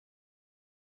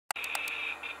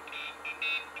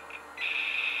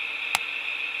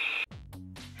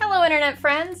Hello internet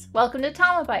friends! Welcome to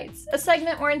Tama Bites, a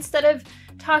segment where instead of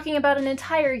talking about an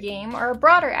entire game or a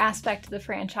broader aspect of the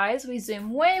franchise, we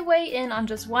zoom way in on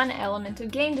just one element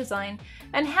of game design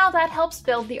and how that helps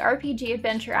build the RPG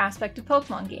adventure aspect of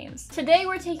Pokémon games. Today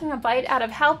we're taking a bite out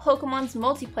of how Pokémon's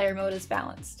multiplayer mode is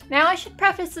balanced. Now I should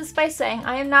preface this by saying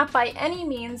I am not by any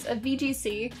means a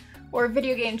VGC or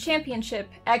Video Game Championship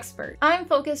expert. I'm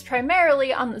focused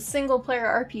primarily on the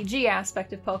single-player RPG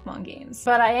aspect of Pokémon games.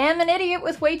 But I am an idiot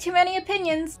with way too many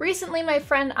opinions! Recently my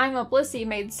friend Blissey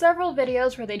made several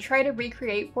videos where they try to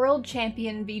recreate world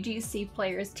champion VGC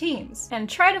players' teams, and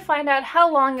try to find out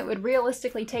how long it would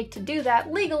realistically take to do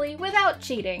that legally without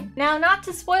cheating. Now, not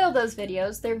to spoil those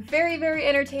videos, they're very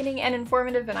entertaining and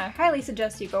informative and I highly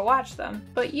suggest you go watch them.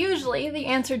 But usually the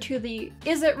answer to the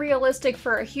 "is it realistic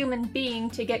for a human being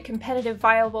to get competitive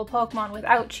viable Pokemon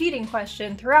without cheating"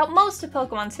 question throughout most of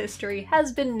Pokemon's history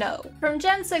has been no. From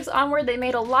Gen 6 onward they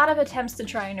made a lot of attempts to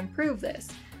try and improve this,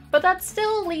 but that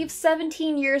still leaves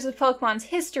 17 years of Pokemon's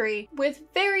history with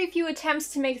very few attempts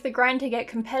to make the grind to get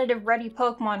competitive ready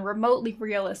Pokemon remotely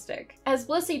realistic. As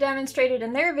Blissey demonstrated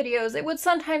in their videos, it would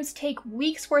sometimes take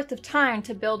weeks worth of time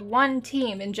to build one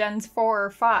team in Gens 4 or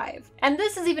 5. And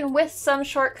this is even with some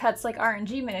shortcuts like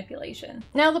RNG manipulation.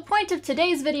 Now the point of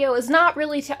today's video is not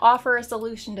really to offer a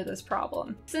solution to this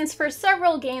problem, since for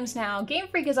several games now,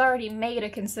 GameFreak has already made a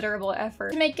considerable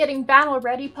effort to make getting battle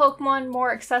ready Pokemon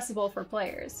more accessible for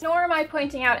players. Nor am I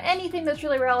pointing out anything that's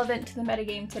really relevant to the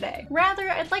metagame today. Rather,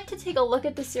 I'd like to take a look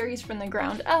at the series from the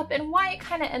ground up and why it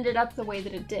kinda ended up the way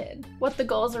that it did. What the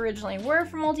goals originally were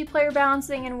for multiplayer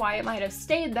balancing and why it might have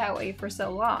stayed that way for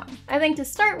so long. I think to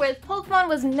start with, Pokemon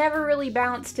was never really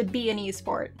balanced to be an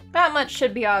esport. That much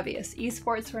should be obvious.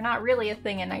 Esports were not really a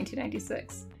thing in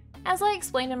 1996. As I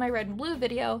explained in my Red and Blue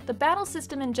video, the battle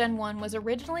system in Gen 1 was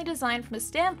originally designed from a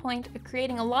standpoint of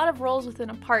creating a lot of roles within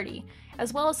a party,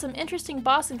 as well as some interesting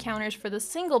boss encounters for the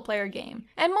single-player game,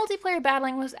 and multiplayer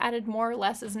battling was added more or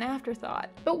less as an afterthought.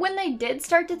 But when they did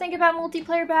start to think about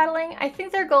multiplayer battling, I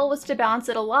think their goal was to balance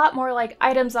it a lot more like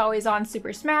items always on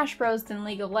Super Smash Bros. Than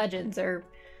League of Legends, or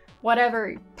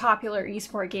whatever popular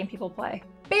esport game people play.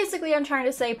 Basically, I'm trying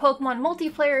to say Pokemon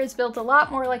multiplayer is built a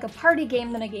lot more like a party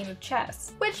game than a game of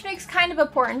chess, which makes kind of a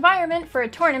poor environment for a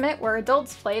tournament where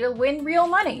adults play to win real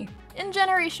money. In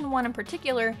Generation 1 in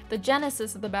particular, the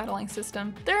genesis of the battling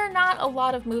system, there are not a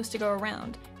lot of moves to go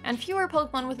around, and fewer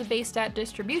Pokemon with a base stat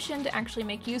distribution to actually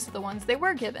make use of the ones they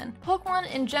were given.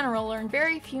 Pokemon in general learn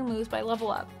very few moves by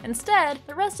level up. Instead,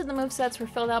 the rest of the movesets were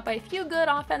filled out by a few good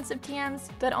offensive TMs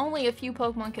that only a few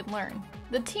Pokemon could learn.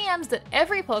 The TMs that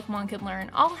every Pokemon could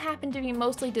learn all happen to be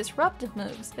mostly disruptive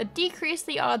moves that decrease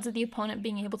the odds of the opponent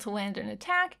being able to land an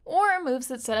attack, or moves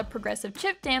that set up progressive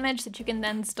chip damage that you can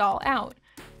then stall out.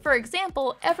 For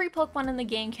example, every Pokemon in the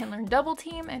game can learn Double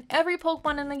Team, and every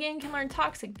Pokemon in the game can learn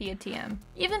Toxic via TM.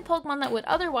 Even Pokemon that would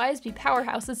otherwise be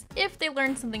powerhouses if they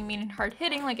learned something mean and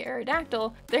hard-hitting like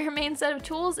Aerodactyl, their main set of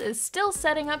tools is still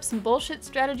setting up some bullshit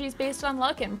strategies based on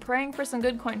luck and praying for some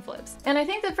good coin flips. And I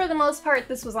think that for the most part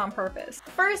this was on purpose.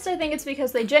 First, I think it's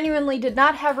because they genuinely did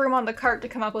not have room on the cart to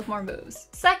come up with more moves.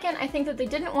 Second, I think that they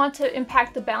didn't want to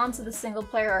impact the balance of the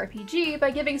single-player RPG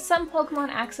by giving some Pokemon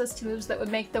access to moves that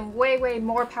would make them way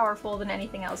more powerful than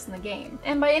anything else in the game.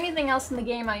 And by anything else in the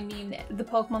game, I mean the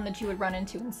Pokemon that you would run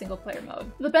into in single-player mode.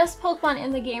 The best Pokemon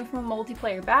in the game from a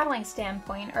multiplayer battling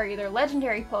standpoint are either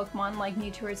legendary Pokemon like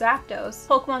Mewtwo or Zapdos,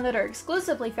 Pokemon that are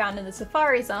exclusively found in the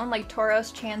Safari Zone like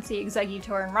Tauros, Chansey,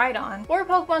 Exeggutor, and Rhydon, or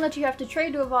Pokemon that you have to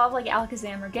trade to evolve like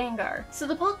Alakazam or Gengar. So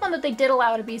the Pokemon that they did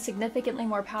allow to be significantly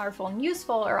more powerful and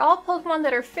useful are all Pokemon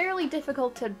that are fairly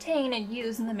difficult to obtain and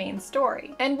use in the main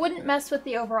story, and wouldn't mess with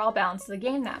the overall balance of the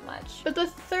game that much. But the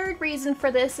third reason for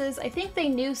this is I think they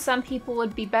knew some people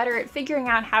would be better at figuring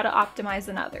out how to optimize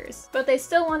than others, but they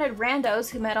still wanted randos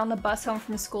who met on the bus home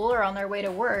from school or on their way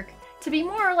to work to be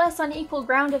more or less on equal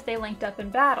ground if they linked up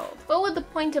and battled. What would the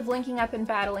point of linking up and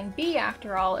battling be,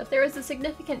 after all, if there was a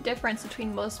significant difference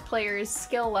between most players'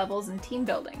 skill levels and team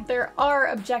building? There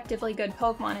are objectively good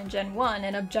Pokemon in Gen 1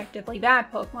 and objectively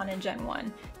bad Pokemon in Gen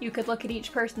 1. You could look at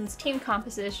each person's team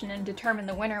composition and determine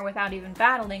the winner without even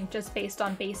battling, just based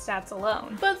on base stats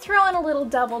alone. But throw in a little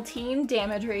double team,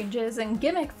 damage ranges, and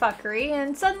gimmick fuckery,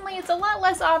 and suddenly it's a lot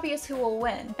less obvious who will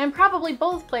win. And probably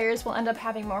both players will end up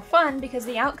having more fun because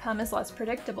the outcome is less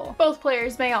predictable. Both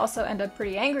players may also end up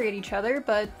pretty angry at each other,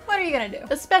 but what are you gonna do?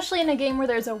 Especially in a game where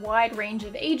there's a wide range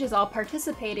of ages all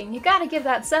participating, you gotta give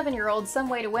that 7-year-old some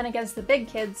way to win against the big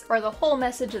kids, or the whole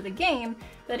message of the game,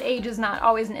 that age is not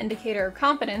always an indicator of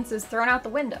competence, is thrown out the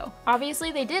window.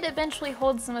 Obviously, they did eventually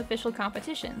hold some official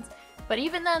competitions, But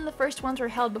even then, the first ones were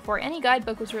held before any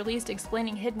guidebook was released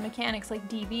explaining hidden mechanics like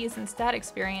DVs and stat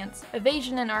experience,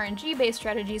 evasion and RNG-based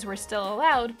strategies were still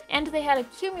allowed, and they had a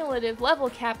cumulative level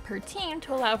cap per team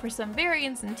to allow for some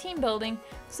variance in team building,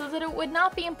 so that it would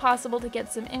not be impossible to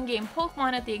get some in-game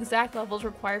Pokemon at the exact levels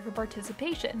required for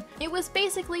participation. It was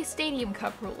basically Stadium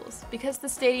Cup rules, because the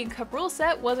Stadium Cup rule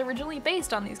set was originally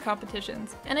based on these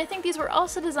competitions, and I think these were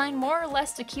also designed more or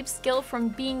less to keep skill from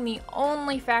being the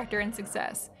only factor in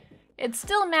success. It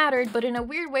still mattered, but in a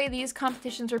weird way these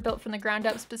competitions were built from the ground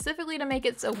up specifically to make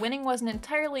it so winning wasn't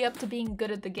entirely up to being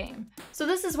good at the game. So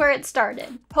this is where it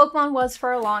started. Pokemon was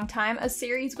for a long time a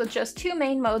series with just two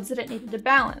main modes that it needed to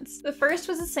balance. The first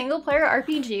was a single-player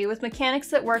RPG with mechanics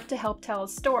that worked to help tell a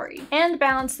story, and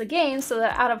balance the game so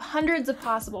that out of hundreds of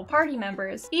possible party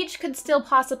members, each could still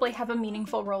possibly have a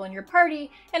meaningful role in your party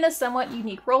and a somewhat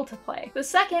unique role to play. The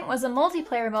second was a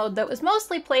multiplayer mode that was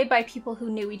mostly played by people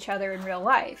who knew each other in real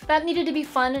life. That needed to be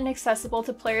fun and accessible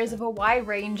to players of a wide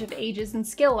range of ages and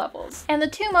skill levels. And the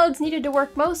two modes needed to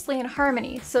work mostly in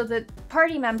harmony, so that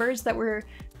party members that were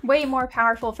way more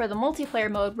powerful for the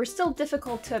multiplayer mode were still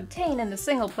difficult to obtain in the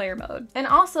single player mode. And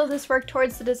also this worked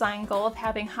towards the design goal of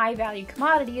having high value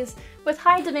commodities with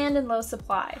high demand and low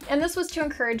supply. And this was to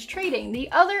encourage trading,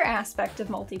 the other aspect of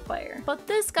multiplayer. But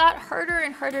this got harder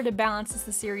and harder to balance as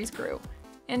the series grew.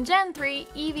 In Gen 3,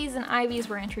 EVs and IVs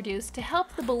were introduced to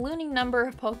help the ballooning number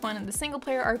of Pokemon in the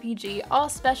single-player RPG all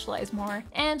specialize more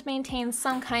and maintain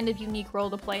some kind of unique role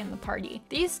to play in the party.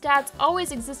 These stats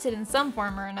always existed in some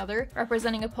form or another,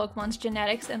 representing a Pokemon's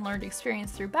genetics and learned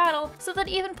experience through battle, so that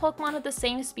even Pokemon of the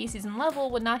same species and level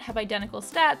would not have identical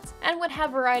stats and would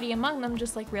have variety among them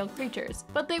just like real creatures.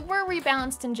 But they were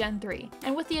rebalanced in Gen 3,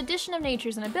 and with the addition of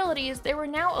natures and abilities, there were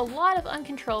now a lot of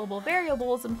uncontrollable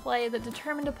variables in play that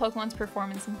determined a Pokemon's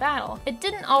performance in battle. It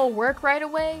didn't all work right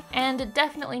away, and it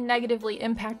definitely negatively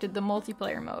impacted the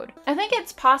multiplayer mode. I think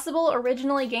it's possible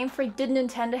originally GameFreak didn't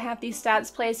intend to have these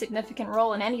stats play a significant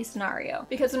role in any scenario,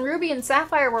 because when Ruby and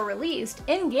Sapphire were released,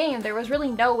 in-game there was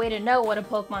really no way to know what a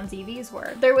Pokemon's EVs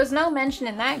were. There was no mention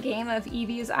in that game of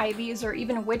EVs, IVs, or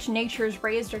even which natures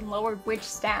raised or lowered which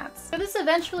stats. So this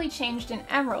eventually changed in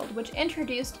Emerald, which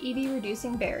introduced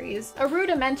EV-reducing berries, a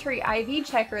rudimentary IV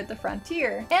checker at the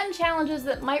frontier, and challenges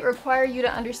that might require you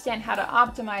to understand how to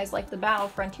optimize like the Battle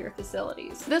Frontier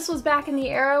facilities. This was back in the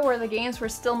era where the games were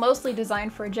still mostly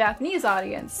designed for a Japanese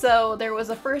audience, so there was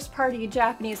a first-party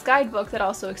Japanese guidebook that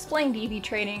also explained EV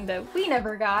training that we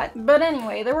never got. But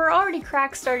anyway, there were already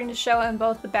cracks starting to show in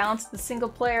both the balance of the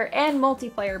single-player and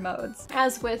multiplayer modes.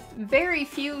 As with very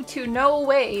few to no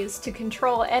ways to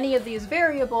control any of these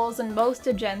variables in most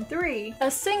of Gen 3,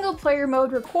 a single-player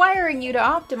mode requiring you to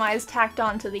optimize tacked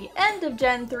on to the end of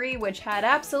Gen 3, which had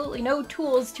absolutely no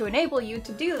tools to enable you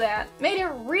to do that, made it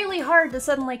really hard to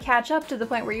suddenly catch up to the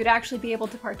point where you'd actually be able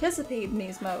to participate in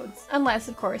these modes. Unless,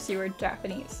 of course, you were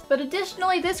Japanese. But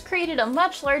additionally, this created a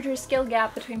much larger skill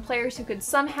gap between players who could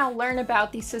somehow learn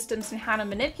about these systems and how to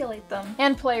manipulate them,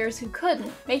 and players who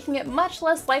couldn't, making it much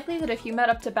less likely that if you met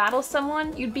up to battle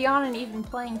someone, you'd be on an even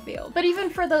playing field. But even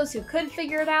for those who could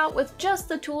figure it out, with just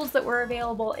the tools that were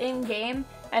available in-game,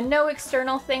 and no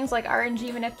external things like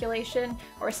RNG manipulation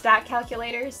or stat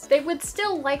calculators, they would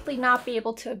still likely not be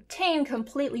able to obtain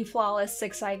completely flawless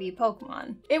 6 IV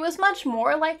Pokemon. It was much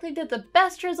more likely that the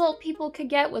best result people could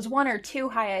get was 1 or 2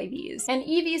 high IVs, and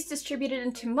EVs distributed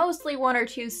into mostly 1 or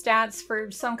 2 stats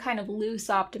for some kind of loose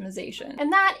optimization.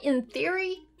 And that, in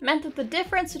theory, meant that the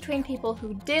difference between people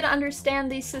who did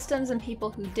understand these systems and people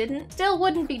who didn't still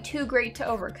wouldn't be too great to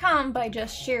overcome by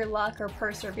just sheer luck or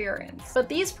perseverance. But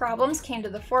these problems came to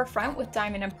the forefront with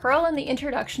Diamond and Pearl and the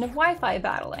introduction of Wi-Fi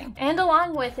battling, and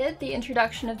along with it, the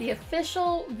introduction of the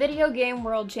official Video Game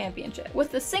World Championship.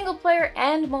 With the single-player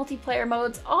and multiplayer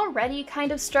modes already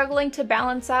kind of struggling to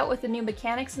balance out with the new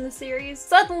mechanics in the series,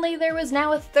 suddenly there was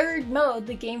now a third mode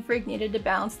that GameFreak needed to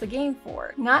balance the game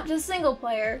for. Not just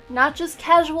single-player, not just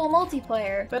casual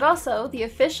multiplayer, but also the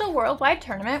official worldwide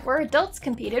tournament where adults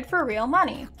competed for real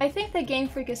money. I think that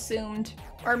GameFreak assumed,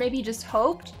 or maybe just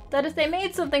hoped, that if they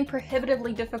made something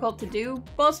prohibitively difficult to do,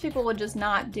 most people would just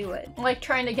not do it. Like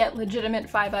trying to get legitimate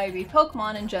 5 IV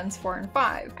Pokemon in Gens 4 and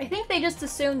 5. I think they just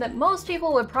assumed that most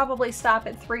people would probably stop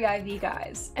at 3 IV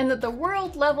guys, and that the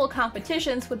world level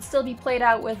competitions would still be played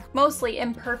out with mostly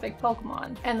imperfect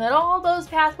Pokemon, and that all those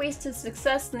pathways to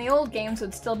success in the old games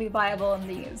would still be viable in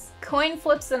these. Coin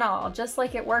flips and all, just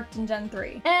like it worked in Gen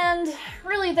 3. And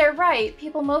really, they're right,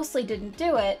 people mostly didn't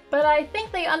do it, but I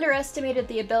think they underestimated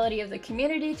the ability of the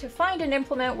community to find and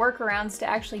implement workarounds to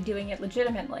actually doing it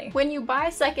legitimately. When you buy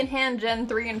secondhand Gen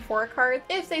 3 and 4 cards,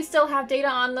 if they still have data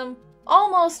on them,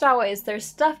 almost always they're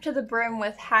stuffed to the brim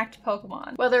with hacked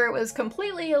Pokemon. Whether it was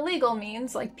completely illegal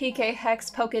means like PK Hex,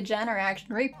 Pokegen, or Action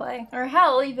Replay, or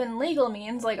hell, even legal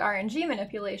means like RNG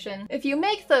manipulation. If you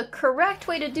make the correct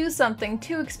way to do something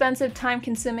too expensive,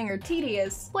 time-consuming, or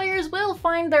tedious, players will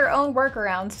find their own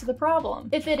workarounds to the problem.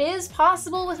 If it is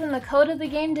possible within the code of the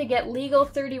game to get legal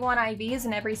 31 IVs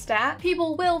in every stat,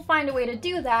 people will find a way to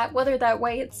do that, whether that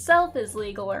way itself is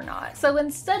legal or not. So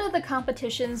instead of the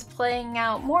competitions playing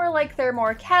out more like their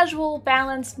more casual,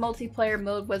 balanced multiplayer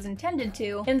mode was intended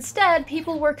to, instead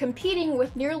people were competing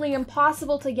with nearly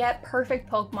impossible to get perfect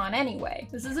Pokemon anyway.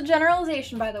 This is a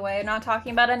generalization, by the way, I'm not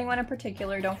talking about anyone in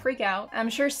particular, don't freak out. I'm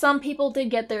sure some people did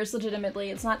get theirs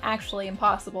legitimately, it's not actually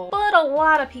impossible, but a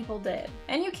lot of people did.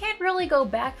 And you can't really go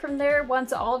back from there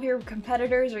once all of your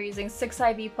competitors are using 6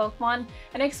 IV Pokemon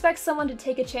and expect someone to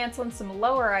take a chance on some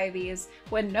lower IVs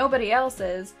when nobody else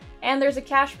is, and there's a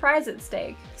cash prize at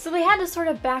stake. So they had to sort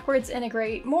of backwards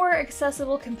integrate more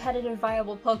accessible, competitive,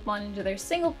 viable Pokemon into their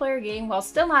single-player game while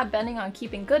still not bending on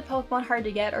keeping good Pokemon hard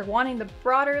to get or wanting the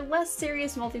broader, less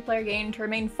serious multiplayer game to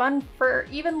remain fun for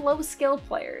even low-skill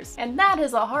players. And that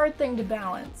is a hard thing to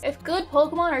balance. If good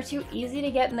Pokemon are too easy to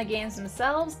get in the games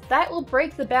themselves, that will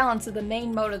break the balance of the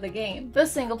main mode of the game, the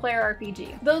single-player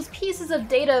RPG. Those pieces of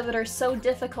data that are so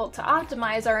difficult to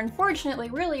optimize are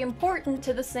unfortunately really important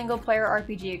to the single-player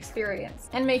RPG experience,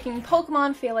 and making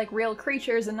Pokemon feel like real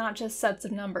creatures and not just sets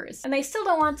of numbers. And they still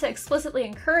don't want to explicitly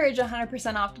encourage 100%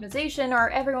 optimization or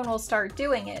everyone will start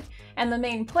doing it, and the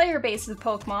main player base of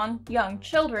Pokemon, young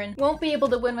children, won't be able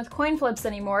to win with coin flips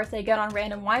anymore if they get on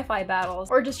random Wi-Fi battles,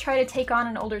 or just try to take on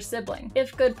an older sibling.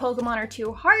 If good Pokemon are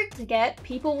too hard to get,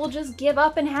 people will just give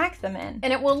up and hack them in.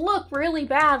 And it will look really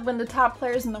bad when the top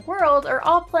players in the world are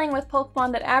all playing with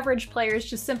Pokemon that average players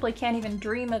just simply can't even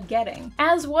dream of getting,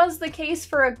 as was the case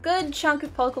for a good chunk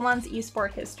of Pokemon's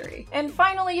esport history. And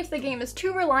finally, if the game is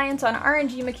too reliant on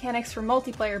RNG mechanics for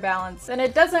multiplayer balance, then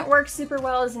it doesn't work super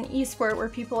well as an esport where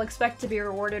people expect to be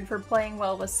rewarded for playing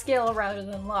well with skill rather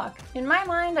than luck. In my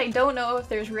mind, I don't know if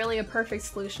there's really a perfect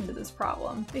solution to this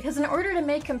problem, because in order to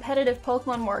make competitive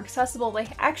Pokemon more accessible, they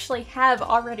actually have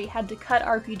already had to cut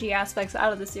RPG aspects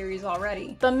out of the series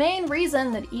already. The main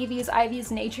reason that EVs,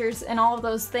 IVs, natures, and all of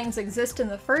those things exist in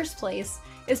the first place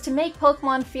is to make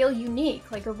Pokemon feel unique,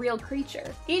 like a real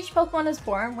creature. Each Pokemon is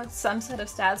born with some set of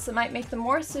stats that might make them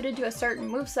more suited to a certain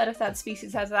moveset if that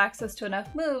species has access to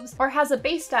enough moves, or has a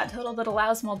base stat total that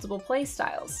allows multiple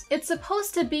playstyles. It's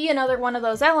supposed to be another one of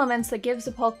those elements that gives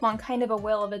a Pokemon kind of a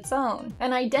will of its own,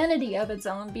 an identity of its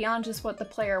own beyond just what the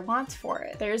player wants for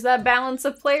it. There's that balance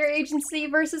of player agency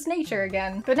versus nature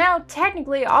again. But now,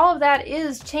 technically, all of that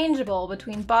is changeable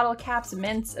between bottle caps,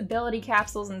 mints, ability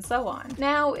capsules, and so on.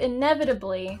 Now,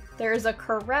 inevitably, there is a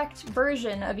correct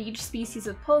version of each species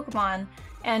of Pokemon,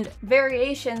 and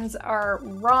variations are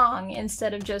wrong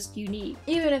instead of just unique.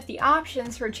 Even if the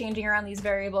options for changing around these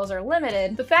variables are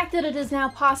limited, the fact that it is now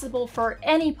possible for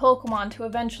any Pokemon to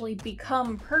eventually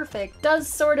become perfect does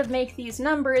sort of make these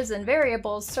numbers and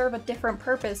variables serve a different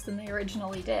purpose than they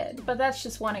originally did. But that's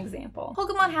just one example.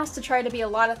 Pokemon has to try to be a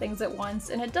lot of things at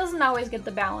once, and it doesn't always get the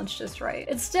balance just right.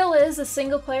 It still is a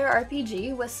single-player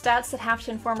RPG with stats that have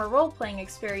to inform a role-playing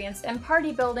experience and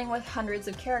party building with hundreds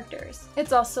of characters.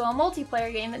 It's also a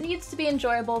multiplayer game that needs to be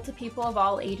enjoyable to people of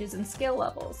all ages and skill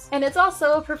levels. And it's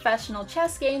also a professional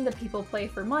chess game that people play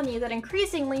for money that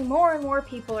increasingly more and more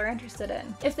people are interested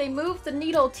in. If they move the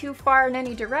needle too far in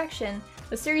any direction,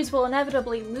 the series will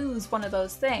inevitably lose one of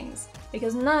those things,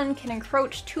 because none can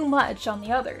encroach too much on the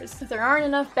others. If there aren't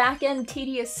enough back-end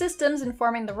tedious systems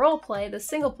informing the roleplay, the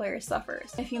single player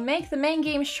suffers. If you make the main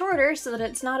game shorter so that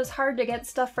it's not as hard to get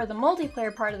stuff for the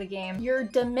multiplayer part of the game, you're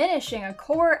diminishing a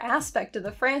core aspect of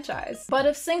the franchise. But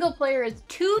if single player is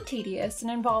too tedious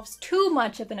and involves too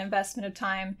much of an investment of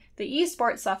time, the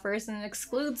esport suffers and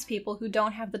excludes people who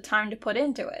don't have the time to put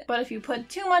into it. But if you put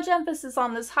too much emphasis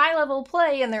on this high-level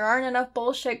play and there aren't enough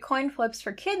bullshit coin flips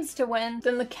for kids to win,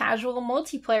 then the casual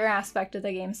multiplayer aspect of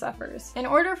the game suffers. In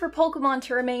order for Pokemon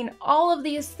to remain all of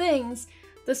these things,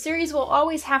 the series will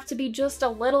always have to be just a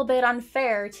little bit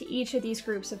unfair to each of these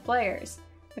groups of players.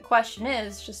 The question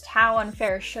is, just how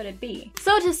unfair should it be?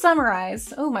 So to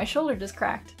summarize, oh, my shoulder just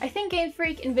cracked. I think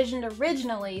GameFreak envisioned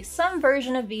originally some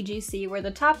version of VGC where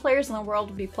the top players in the world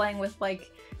would be playing with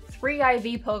like 3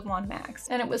 IV Pokemon max,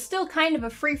 and it was still kind of a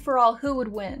free-for-all who would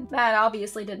win. That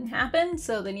obviously didn't happen,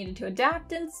 so they needed to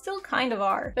adapt, and still kind of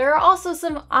are. There are also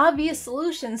some obvious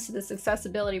solutions to this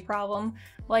accessibility problem,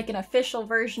 like an official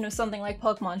version of something like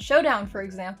Pokemon Showdown, for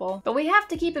example, but we have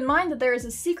to keep in mind that there is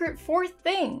a secret fourth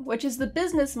thing, which is the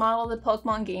business model that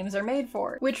Pokemon games are made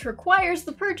for, which requires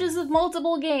the purchase of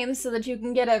multiple games so that you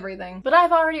can get everything. But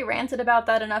I've already ranted about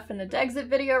that enough in the Dexit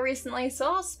video recently, so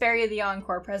I'll spare you the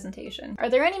encore presentation. Are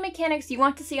there any mechanics you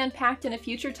want to see unpacked in a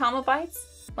future Tama Bites?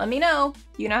 Let me know.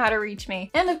 You know how to reach me.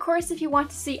 And of course, if you want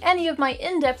to see any of my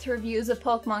in-depth reviews of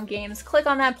Pokemon games, click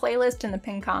on that playlist in the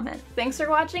pinned comment. Thanks for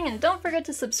watching, and don't forget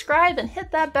to subscribe and hit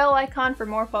that bell icon for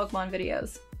more Pokemon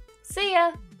videos. See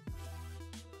ya!